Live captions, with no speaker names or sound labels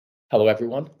Hello,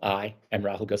 everyone. I am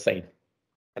Rahul Gosain,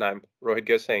 And I'm Rohit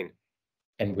Gosain.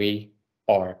 and we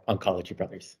are Oncology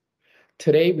Brothers.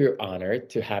 Today, we're honored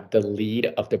to have the lead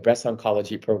of the breast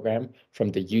oncology program from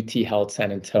the UT Health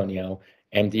San Antonio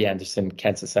MD Anderson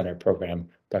Cancer Center program,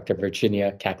 Dr.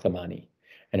 Virginia Kaklamani.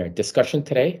 In our discussion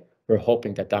today, we're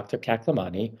hoping that Dr.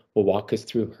 Kaklamani will walk us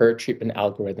through her treatment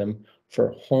algorithm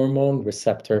for hormone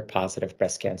receptor positive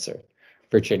breast cancer.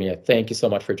 Virginia, thank you so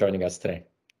much for joining us today.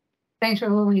 Thanks,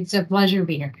 Rahul. It's a pleasure to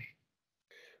be here.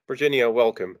 Virginia,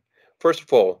 welcome. First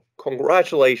of all,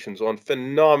 congratulations on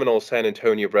phenomenal San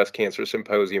Antonio Breast Cancer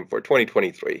Symposium for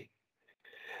 2023.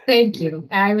 Thank you.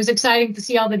 It was exciting to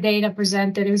see all the data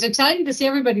presented. It was exciting to see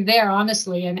everybody there,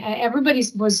 honestly, and everybody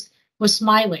was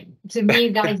smiling. To me,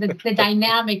 that was the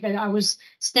dynamic. That I was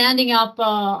standing up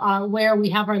where we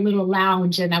have our little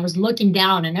lounge, and I was looking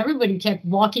down, and everybody kept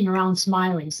walking around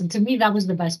smiling. So to me, that was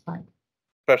the best part.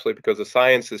 Especially because the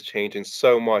science is changing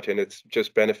so much and it's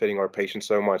just benefiting our patients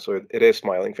so much. So it is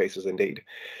smiling faces indeed.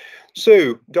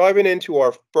 So diving into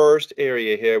our first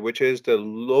area here, which is the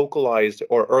localized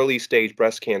or early stage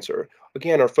breast cancer.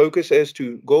 Again, our focus is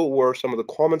to go over some of the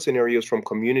common scenarios from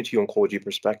community oncology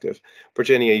perspective.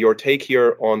 Virginia, your take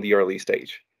here on the early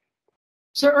stage.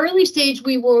 So early stage,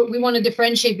 we want to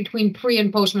differentiate between pre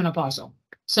and postmenopausal.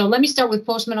 So let me start with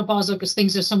postmenopausal because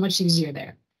things are so much easier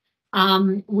there.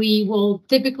 We will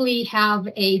typically have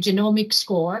a genomic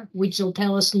score, which will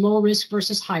tell us low risk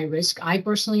versus high risk. I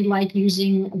personally like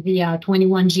using the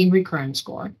 21 gene recurrence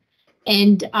score.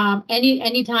 And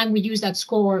anytime we use that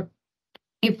score,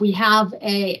 if we have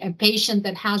a patient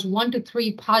that has 1 to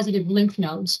 3 positive lymph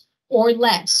nodes or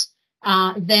less,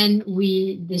 then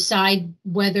we decide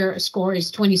whether a score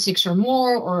is 26 or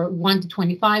more or 1 to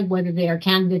 25, whether they are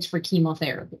candidates for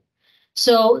chemotherapy.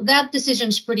 So that decision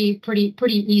is pretty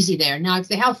easy there. Now, if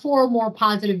they have 4 or more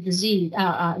positive disease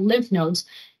lymph nodes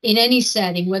in any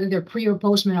setting, whether they're pre or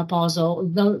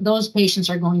postmenopausal, those patients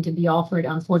are going to be offered,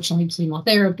 unfortunately,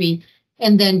 chemotherapy,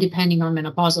 and then depending on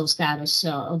menopausal status,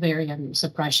 ovarian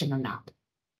suppression or not.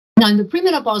 Now, in the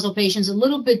premenopausal patients, a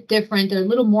little bit different, they're a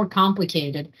little more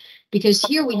complicated, because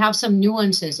here we have some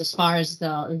nuances as far as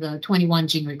the 21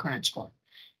 gene recurrence score.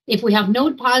 If we have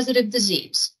node positive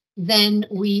disease, then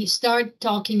we start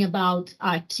talking about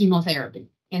chemotherapy.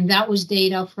 And that was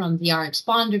data from the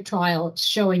RxPonder trial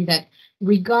showing that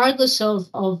regardless of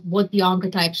what the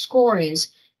oncotype score is,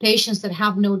 patients that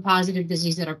have node positive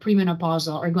disease that are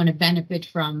premenopausal are going to benefit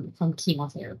from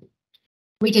chemotherapy.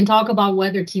 We can talk about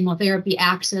whether chemotherapy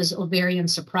acts as ovarian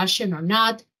suppression or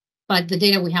not, but the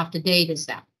data we have to date is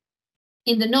that.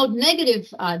 In the node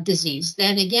negative disease,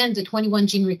 then again, the 21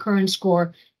 gene recurrence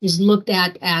score is looked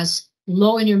at as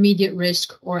low intermediate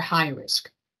risk or high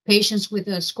risk. Patients with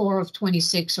a score of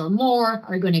 26 or more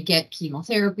are going to get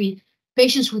chemotherapy.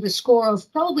 Patients with a score of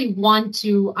probably 1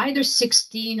 to either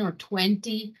 16 or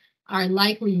 20 are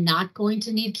likely not going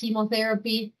to need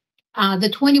chemotherapy. The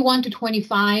 21 to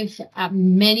 25,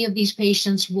 many of these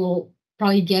patients will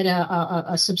probably get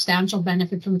a substantial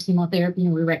benefit from chemotherapy,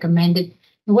 and we recommend it.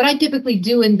 And what I typically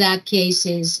do in that case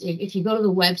is, if you go to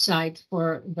the website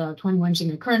for the 21 gene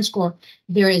recurrence score,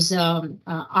 there is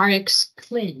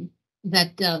RxClin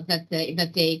that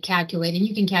they calculate, and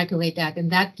you can calculate that,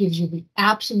 and that gives you the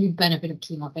absolute benefit of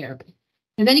chemotherapy.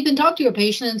 And then you can talk to your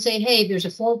patient and say, hey, there's a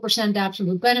 4%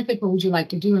 absolute benefit. What would you like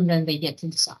to do? And then they get to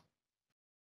decide.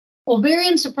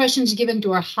 Ovarian suppression is given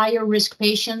to our higher risk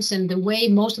patients, and the way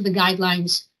most of the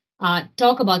guidelines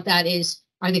talk about that is,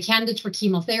 are they candidates for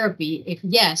chemotherapy? If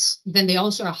yes, then they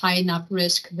also are high enough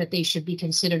risk that they should be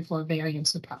considered for ovarian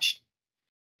suppression.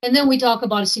 And then we talk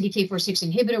about a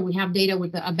CDK4/6 inhibitor. We have data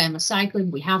with the abemaciclib.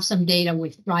 We have some data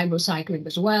with ribociclib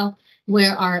as well,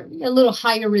 where our a little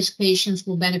higher risk patients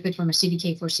will benefit from a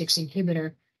CDK4/6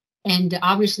 inhibitor. And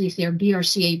obviously, if they're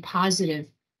BRCA positive,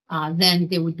 then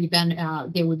they would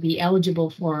be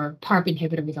eligible for PARP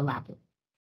inhibitor with olaparib.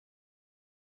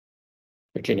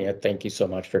 Virginia, thank you so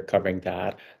much for covering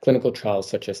that. Clinical trials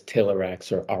such as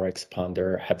TAILORx or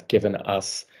RxPonder have given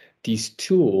us these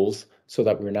tools so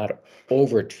that we're not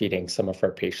over-treating some of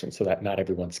our patients, so that not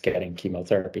everyone's getting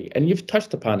chemotherapy. And you've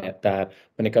touched upon it, that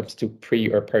when it comes to pre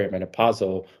or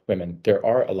perimenopausal women, there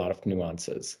are a lot of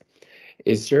nuances.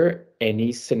 Is there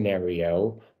any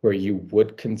scenario where you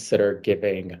would consider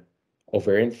giving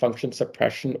ovarian function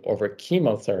suppression over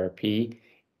chemotherapy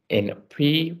in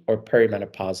pre or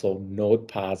perimenopausal node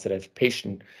positive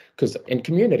patient? Because in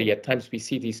community, at times we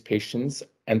see these patients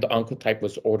and the oncotype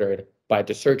was ordered by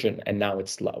the surgeon and now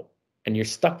it's low and you're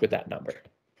stuck with that number.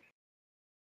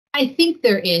 I think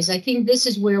there is. I think this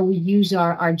is where we use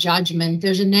our judgment.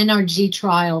 There's an NRG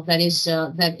trial that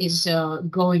is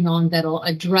going on that'll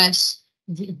address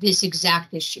this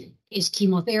exact issue. Is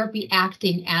chemotherapy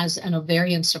acting as an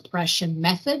ovarian suppression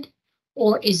method,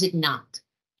 or is it not?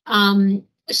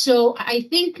 So I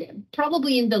think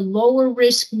probably in the lower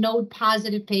risk node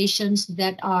positive patients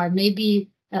that are maybe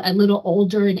a little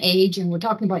older in age, and we're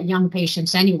talking about young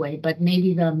patients anyway, but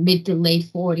maybe the mid to late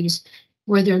 40s,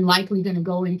 where they're likely going to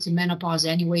go into menopause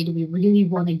anyway, do we really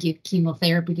want to give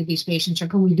chemotherapy to these patients, or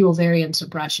can we do ovarian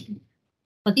suppression?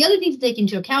 But the other thing to take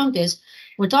into account is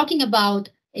we're talking about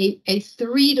a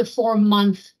 3 to 4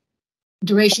 month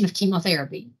duration of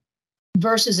chemotherapy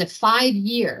versus a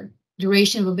 5-year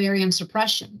duration of ovarian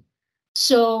suppression.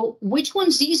 So which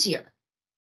one's easier?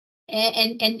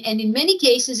 And in many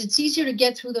cases, it's easier to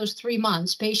get through those 3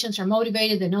 months. Patients are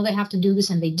motivated, they know they have to do this,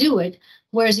 and they do it.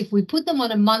 Whereas if we put them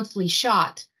on a monthly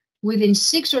shot, within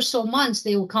 6 or so months,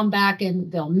 they will come back and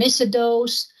they'll miss a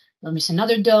dose, they'll miss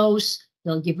another dose,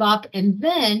 they'll give up, and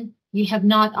then you have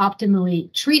not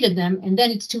optimally treated them, and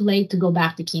then it's too late to go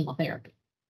back to chemotherapy.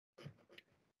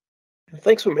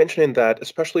 Thanks for mentioning that,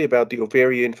 especially about the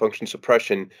ovarian function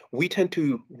suppression. We tend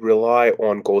to rely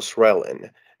on goserelin.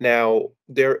 Now,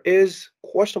 there is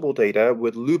questionable data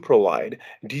with leuprolide.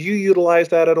 Do you utilize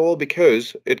that at all?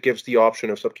 Because it gives the option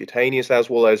of subcutaneous as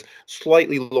well as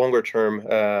slightly longer term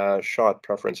shot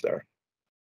preference there.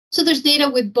 So there's data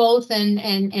with both, and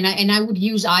I would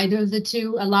use either of the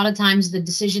two. A lot of times the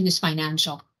decision is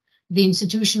financial. The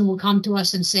institution will come to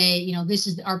us and say, you know, this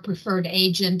is our preferred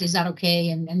agent. Is that okay?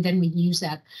 And then we use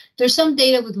that. There's some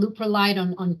data with leuprolide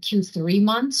on Q3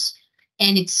 months,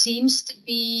 and it seems to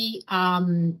be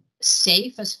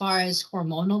safe as far as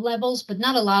hormonal levels, but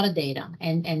not a lot of data.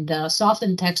 And the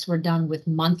softened tests were done with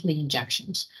monthly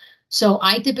injections. So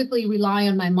I typically rely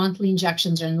on my monthly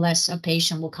injections unless a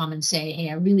patient will come and say, hey,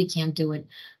 I really can't do it.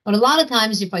 But a lot of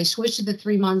times if I switch to the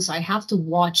 3 months, I have to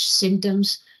watch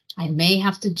symptoms. I may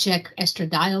have to check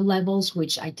estradiol levels,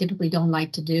 which I typically don't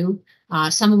like to do.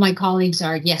 Some of my colleagues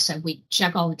are, yes, we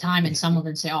check all the time, and some of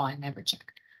them say, oh, I never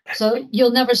check. So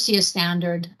you'll never see a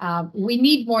standard. We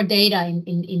need more data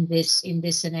in this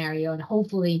scenario, and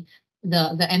hopefully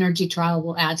the energy trial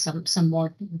will add some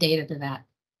more data to that.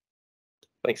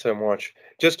 Thanks so much.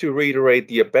 Just to reiterate,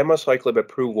 the abemaciclib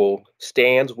approval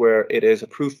stands where it is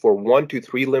approved for 1 to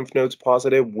 3 lymph nodes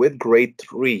positive with grade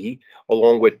 3,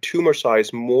 along with tumor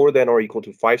size more than or equal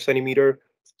to 5 centimeter,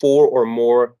 4 or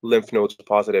more lymph nodes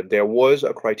positive. There was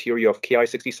a criteria of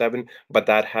Ki-67, but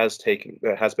that has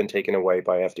been taken away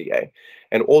by FDA.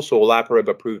 And also olaparib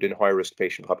approved in high-risk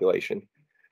patient population.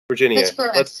 Virginia, That's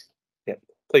correct.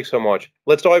 Thanks so much.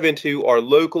 Let's dive into our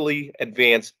locally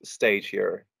advanced stage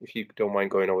here, if you don't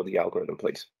mind going over the algorithm,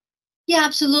 please. Yeah,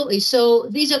 absolutely. So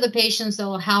these are the patients that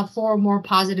will have 4 or more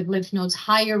positive lymph nodes,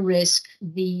 higher risk.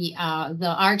 The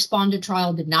RxBonded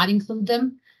trial did not include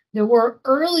them. There were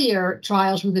earlier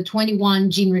trials with the 21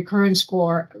 gene recurrence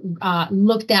score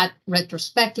looked at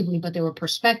retrospectively, but they were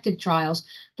prospective trials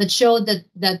that showed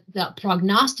that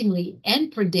prognostically and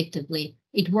predictively,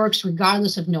 it works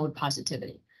regardless of node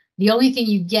positivity. The only thing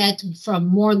you get from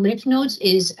more lymph nodes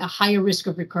is a higher risk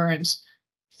of recurrence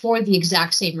for the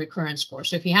exact same recurrence score.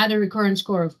 So if you had a recurrence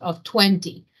score of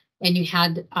 20 and you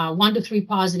had 1 to 3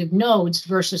 positive nodes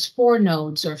versus 4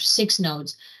 nodes or 6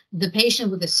 nodes, the patient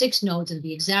with the 6 nodes and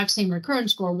the exact same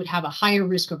recurrence score would have a higher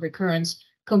risk of recurrence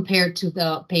compared to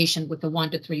the patient with the 1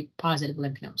 to 3 positive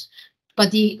lymph nodes. But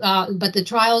the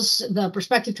trials, the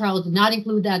prospective trials did not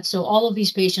include that. So all of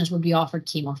these patients would be offered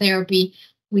chemotherapy.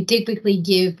 We typically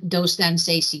give dose-dense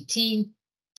ACT.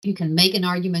 You can make an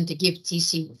argument to give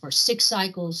TC for 6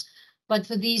 cycles, but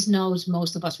for these nodes,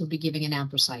 most of us would be giving an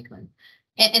anthracycline.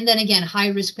 And then again,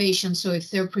 high-risk patients, so if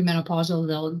they're premenopausal,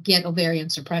 they'll get ovarian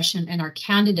suppression and are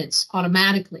candidates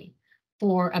automatically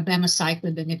for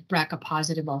abemaciclib, and if BRCA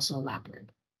positive, also olaparib.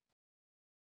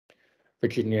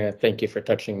 Virginia, thank you for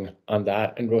touching on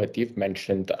that. And Rohit, you've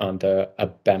mentioned on the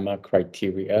abema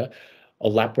criteria,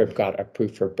 olaparib got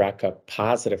approved for BRCA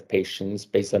positive patients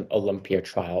based on Olympia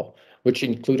trial, which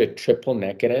included triple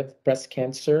negative breast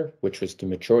cancer, which was the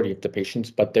majority of the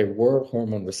patients, but there were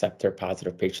hormone receptor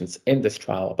positive patients in this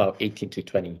trial. About 18 to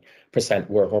 20%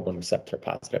 were hormone receptor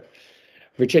positive.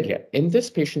 Virginia, in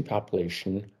this patient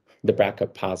population, the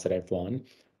BRCA positive one,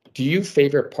 do you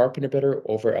favor PARP inhibitor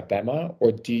over abema,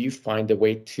 or do you find a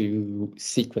way to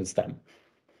sequence them?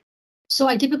 So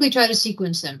I typically try to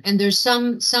sequence them, and there's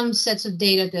some sets of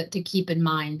data to keep in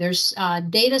mind. There's a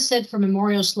data set from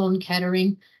Memorial Sloan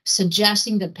Kettering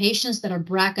suggesting that patients that are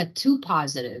BRCA2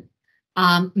 positive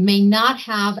may not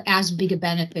have as big a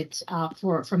benefit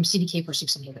from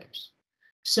CDK4/6 inhibitors.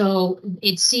 So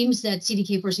it seems that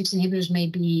CDK4/6 inhibitors may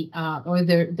be, or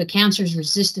the cancer is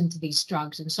resistant to these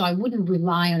drugs. And so I wouldn't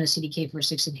rely on a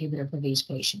CDK4/6 inhibitor for these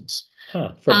patients.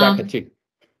 For BRCA too.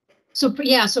 So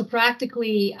yeah, so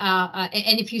practically,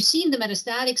 and if you see in the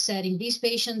metastatic setting, these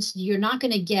patients, you're not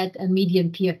going to get a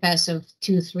median PFS of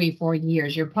 2, 3, 4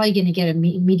 years. You're probably going to get a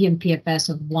median PFS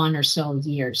of 1 or so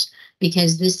years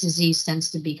because this disease tends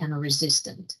to be kind of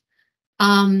resistant.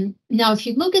 Now, if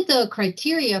you look at the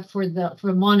criteria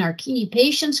for monarchy,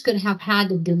 patients could have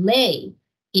had a delay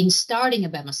in starting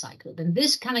abemaciclib, and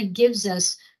this kind of gives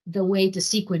us the way to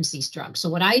sequence these drugs. So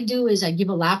what I do is I give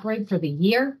olaparib for the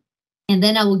year, and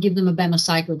then I will give them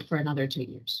abemaciclib for another 2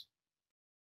 years.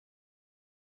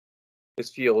 This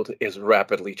field is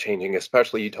rapidly changing,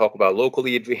 especially you talk about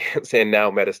locally advanced and now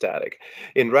metastatic.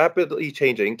 In rapidly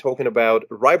changing, talking about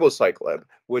ribociclib,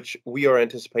 which we are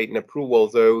anticipating approval,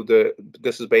 though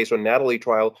this is based on NATALIE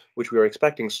trial, which we are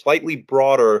expecting slightly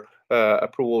broader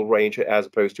approval range as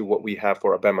opposed to what we have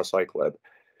for abemaciclib.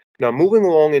 Now, moving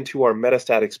along into our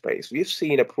metastatic space, we've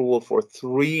seen approval for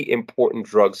 3 important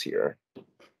drugs here.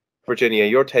 Virginia,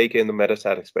 your take in the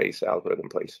metastatic space algorithm,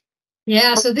 please.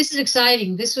 Yeah, so this is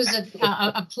exciting. This was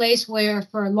a place where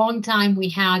for a long time we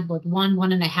had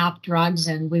 1.5 drugs,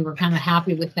 and we were kind of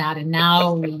happy with that. And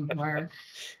now we were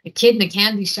a kid in a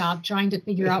candy shop trying to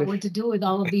figure out what to do with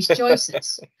all of these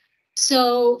choices.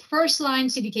 So first line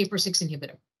CDK4/6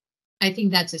 inhibitor. I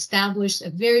think that's established.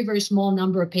 A very, very small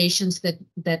number of patients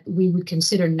that we would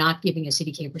consider not giving a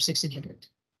CDK4/6 inhibitor.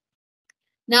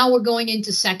 Now we're going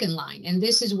into second line, and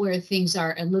this is where things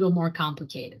are a little more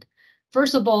complicated.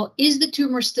 First of all, is the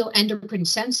tumor still endocrine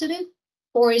sensitive,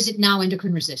 or is it now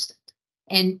endocrine resistant?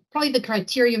 And probably the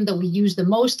criterion that we use the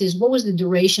most is what was the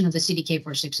duration of the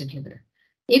CDK4/6 inhibitor?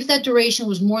 If that duration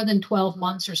was more than 12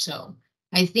 months or so,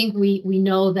 I think we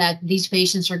know that these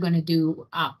patients are going to do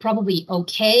probably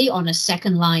okay on a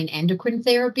second line endocrine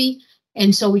therapy,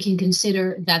 and so we can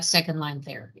consider that second line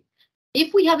therapy.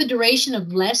 If we have a duration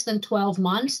of less than 12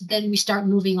 months, then we start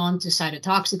moving on to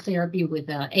cytotoxic therapy with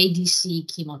ADC,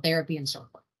 chemotherapy, and so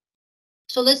forth.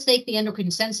 So let's take the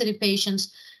endocrine sensitive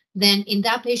patients. Then in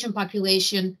that patient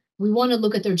population, we want to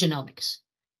look at their genomics.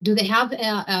 Do they have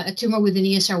a tumor with an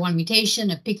ESR1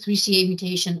 mutation, a PIK3CA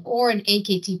mutation, or an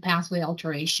AKT pathway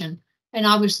alteration, and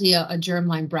obviously a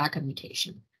germline BRCA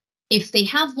mutation? If they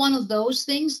have one of those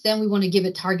things, then we want to give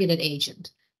a targeted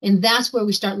agent. And that's where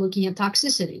we start looking at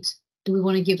toxicities. Do we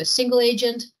want to give a single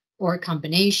agent or a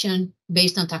combination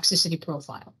based on toxicity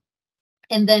profile?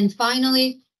 And then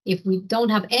finally, if we don't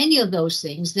have any of those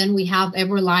things, then we have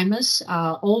everolimus,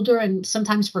 older and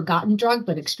sometimes forgotten drug,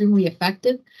 but extremely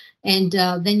effective. And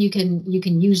then you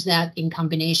can use that in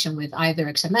combination with either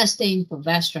exemestane,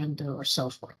 fulvestrant, or so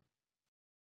forth.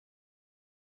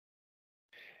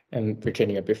 And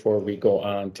Virginia, before we go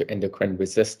on to endocrine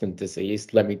resistant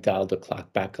disease, let me dial the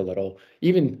clock back a little.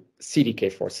 Even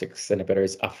CDK4/6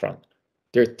 inhibitors upfront.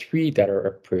 There are 3 that are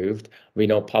approved. We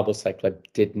know palbociclib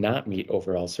did not meet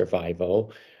overall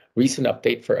survival. Recent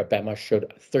update for abema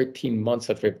showed 13 months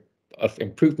of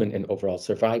improvement in overall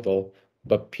survival,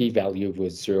 but p-value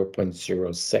was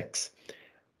 0.06.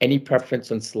 Any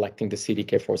preference on selecting the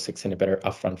CDK4/6 inhibitor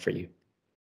upfront for you?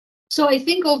 So I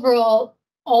think overall,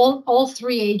 all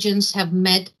 3 agents have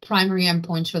met primary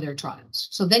endpoints for their trials.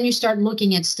 So then you start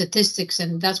looking at statistics,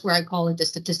 and that's where I call it the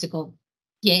statistical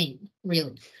game,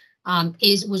 really.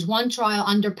 Was one trial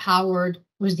underpowered?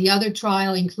 Was the other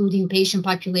trial including patient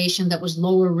population that was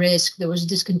lower risk? There was a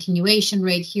discontinuation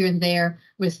rate here and there.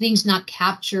 Were things not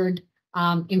captured,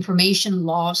 information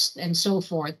lost, and so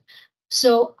forth?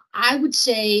 So I would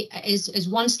say as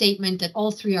one statement that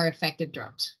all 3 are effective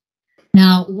drugs.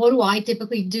 Now, what do I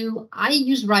typically do? I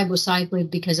use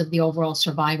ribociclib because of the overall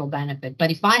survival benefit.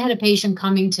 But if I had a patient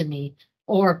coming to me,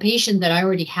 or a patient that I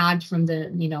already had from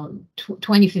the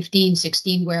 2015,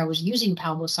 16, where I was using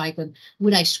palbociclib,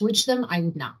 would I switch them? I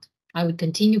would not. I would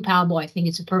continue palbo. I think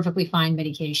it's a perfectly fine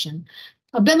medication.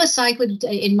 Abemaciclib,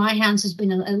 in my hands, has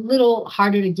been a little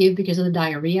harder to give because of the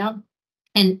diarrhea.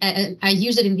 And I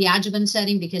use it in the adjuvant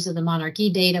setting because of the monarchy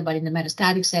data, but in the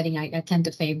metastatic setting, I tend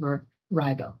to favor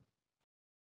ribo.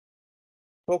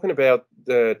 Talking about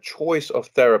the choice of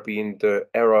therapy in the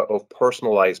era of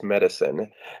personalized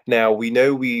medicine. Now, we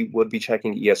know we would be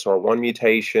checking ESR1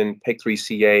 mutation,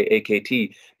 PIK3CA,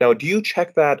 AKT. Now, do you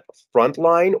check that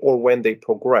frontline or when they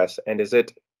progress? And is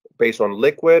it based on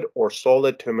liquid or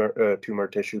solid tumor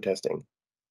tissue testing?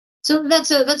 So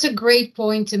that's a great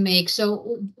point to make.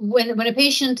 So when a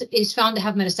patient is found to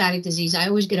have metastatic disease, I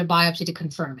always get a biopsy to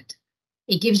confirm it.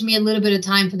 It gives me a little bit of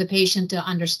time for the patient to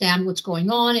understand what's going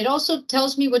on. It also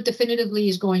tells me what definitively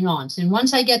is going on. So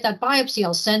once I get that biopsy,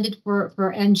 I'll send it for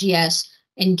NGS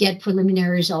and get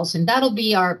preliminary results. And that'll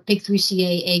be our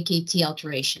PIK3CA AKT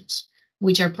alterations,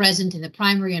 which are present in the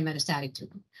primary and metastatic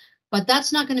tumor. But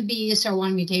that's not going to be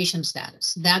ESR1 mutation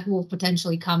status. That will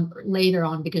potentially come later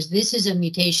on because this is a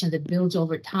mutation that builds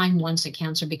over time once a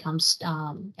cancer becomes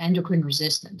endocrine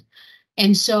resistant.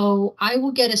 And so I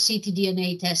will get a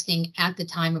ctDNA testing at the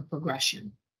time of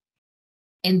progression.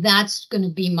 And that's going to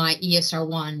be my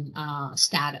ESR1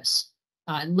 status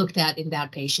looked at in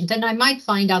that patient. And I might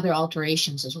find other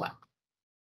alterations as well.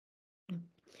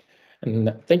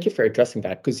 And thank you for addressing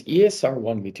that, because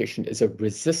ESR1 mutation is a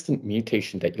resistant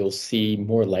mutation that you'll see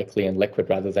more likely in liquid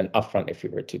rather than upfront if you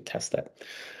were to test that.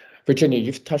 Virginia,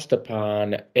 you've touched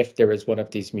upon if there is one of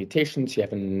these mutations, you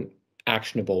have an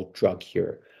actionable drug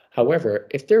here. However,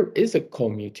 if there is a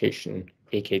co-mutation,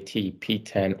 AKT,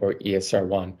 PTEN, or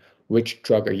ESR1, which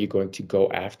drug are you going to go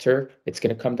after? It's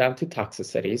going to come down to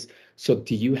toxicities. So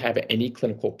do you have any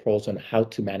clinical pros on how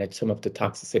to manage some of the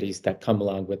toxicities that come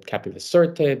along with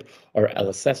capivasertib or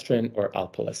elacestrant or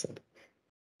alpelisib?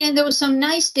 And there was some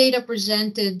nice data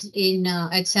presented in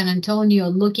at San Antonio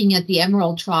looking at the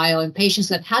Emerald trial in patients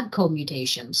that had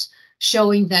co-mutations,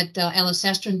 showing that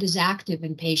elacestrant is active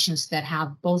in patients that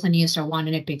have both an ESR1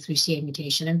 and a PIK3CA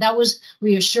mutation. And that was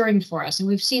reassuring for us. And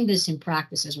we've seen this in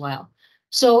practice as well.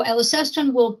 So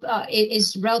elacestrant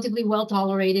is relatively well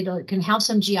tolerated, or can have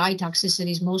some GI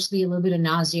toxicities, mostly a little bit of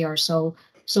nausea or so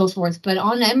forth. But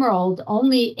on Emerald,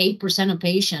 only 8% of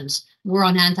patients were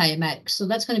on antiemetics. So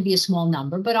that's going to be a small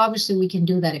number, but obviously we can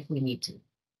do that if we need to.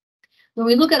 When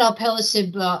we look at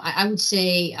alpelisib, I would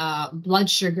say blood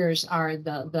sugars are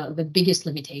the biggest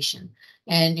limitation.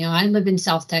 And, you know, I live in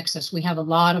South Texas. We have a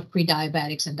lot of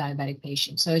pre-diabetics and diabetic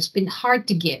patients. So it's been hard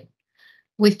to give.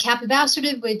 With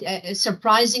capivasertib,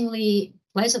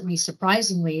 pleasantly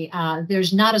surprisingly,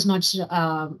 there's not as much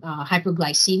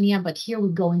hyperglycemia, but here we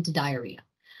go into diarrhea.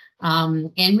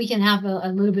 And we can have a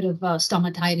little bit of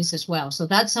stomatitis as well. So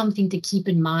that's something to keep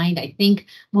in mind. I think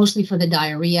mostly for the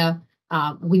diarrhea,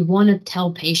 we want to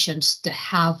tell patients to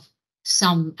have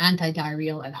some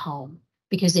antidiarrheal at home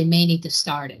because they may need to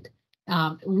start it.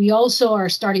 We also are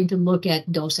starting to look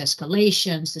at dose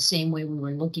escalations the same way we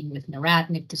were looking with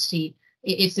neratinib to see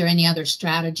if there are any other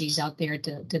strategies out there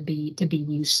to be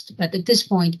used. But at this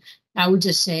point, I would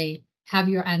just say have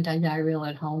your antidiarrheal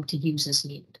at home to use as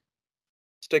needed.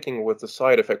 Sticking with the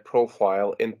side effect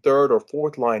profile, in third or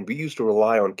fourth line, we used to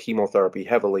rely on chemotherapy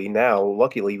heavily. Now,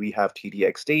 luckily, we have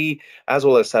TDXD as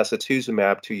well as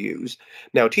sacituzumab to use.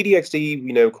 Now, TDXD,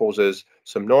 we know, causes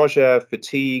some nausea,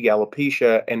 fatigue,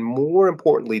 alopecia, and more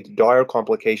importantly, the dire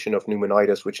complication of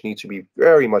pneumonitis, which needs to be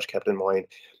very much kept in mind.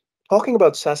 Talking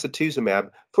about sacituzumab,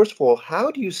 first of all,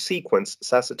 how do you sequence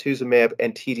sacituzumab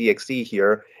and TDXD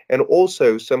here? And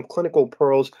also some clinical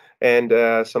pearls and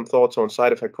some thoughts on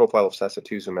side effect profile of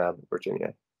sacituzumab,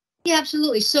 Virginia. Yeah,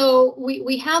 absolutely. So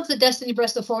we have the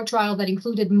DESTINY-Breast04 trial that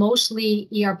included mostly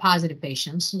ER-positive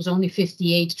patients. There was only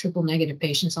 58 triple-negative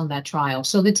patients on that trial.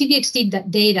 So the TDXD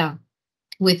data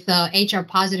with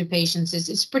HR-positive patients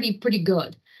is pretty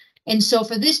good. And so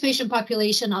for this patient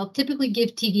population, I'll typically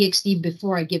give TDXD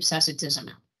before I give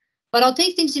sacituzumab. But I'll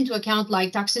take things into account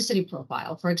like toxicity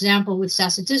profile. For example, with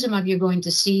sacituzumab, you're going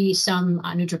to see some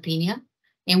neutropenia.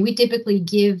 And we typically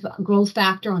give growth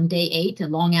factor on day 8, a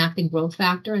long-acting growth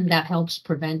factor, and that helps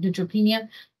prevent neutropenia.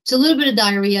 It's a little bit of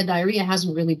diarrhea. Diarrhea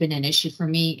hasn't really been an issue for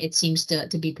me. It seems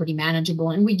to be pretty manageable.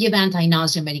 And we give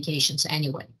anti-nausea medications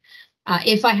anyway.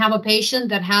 If I have a patient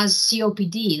that has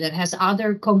COPD, that has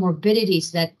other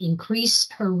comorbidities that increase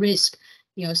her risk,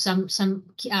 you know, some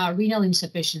renal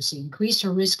insufficiency, increase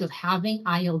her risk of having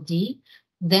ILD,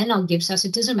 then I'll give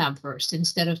sacituzumab first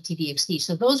instead of TDXD.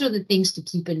 So those are the things to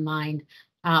keep in mind.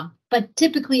 But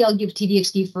typically, I'll give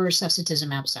TDXD first,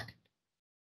 sacituzumab second.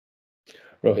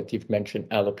 Rohit, you've mentioned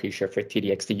alopecia for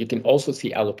TDXD. You can also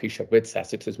see alopecia with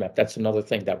sacituzumab. That's another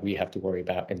thing that we have to worry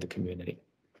about in the community.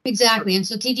 Exactly. And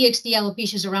so TDXD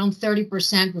alopecia is around 30%,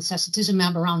 with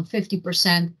sacituzumab around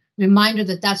 50%. Reminder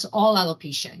that that's all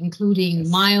alopecia, including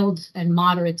mild and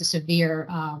moderate to severe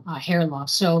hair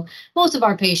loss. So most of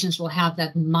our patients will have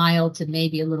that mild to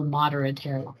maybe a little moderate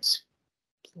hair loss.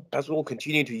 As we'll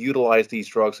continue to utilize these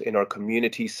drugs in our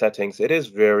community settings, it is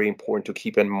very important to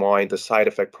keep in mind the side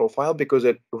effect profile because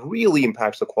it really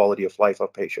impacts the quality of life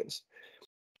of patients.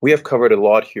 We have covered a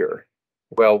lot here.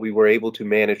 Well, we were able to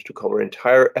manage to cover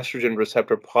entire estrogen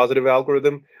receptor positive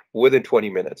algorithm within 20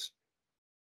 minutes.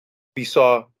 We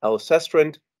saw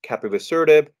elacestrant,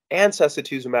 capivasertib, and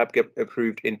sacituzumab get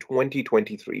approved in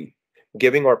 2023.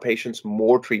 giving our patients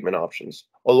more treatment options,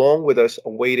 along with us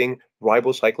awaiting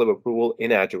ribociclib approval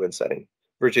in adjuvant setting.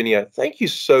 Virginia, thank you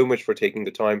so much for taking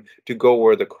the time to go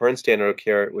over the current standard of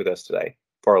care with us today.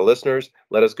 For our listeners,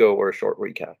 let us go over a short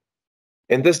recap.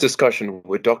 In this discussion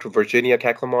with Dr. Virginia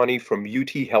Kaklamani from UT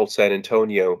Health San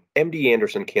Antonio, MD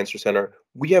Anderson Cancer Center,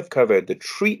 we have covered the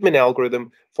treatment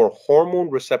algorithm for hormone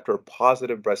receptor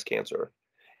positive breast cancer.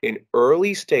 In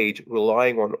early stage,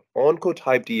 relying on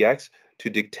Oncotype DX to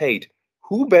dictate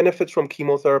who benefits from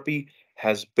chemotherapy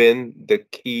has been the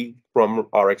key from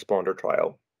our Exponder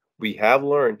trial. We have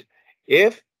learned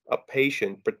if a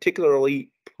patient, particularly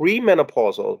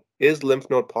premenopausal, is lymph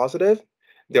node positive,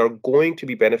 they are going to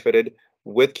be benefited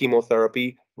with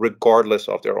chemotherapy regardless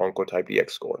of their Oncotype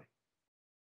DX score.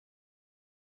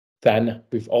 Then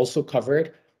we've also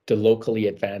covered the locally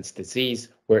advanced disease,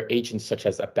 where agents such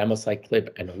as abemaciclib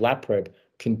and olaparib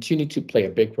continue to play a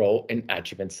big role in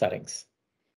adjuvant settings.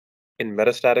 In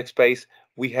metastatic space,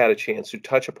 we had a chance to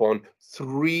touch upon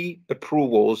 3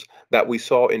 approvals that we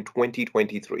saw in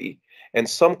 2023 and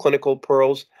some clinical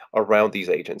pearls around these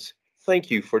agents.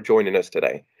 Thank you for joining us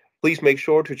today. Please make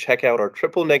sure to check out our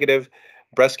triple-negative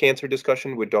breast cancer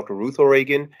discussion with Dr. Ruth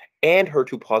O'Regan and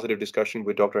HER2-positive discussion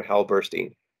with Dr. Hal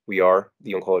Burstein. We are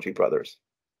the Oncology Brothers.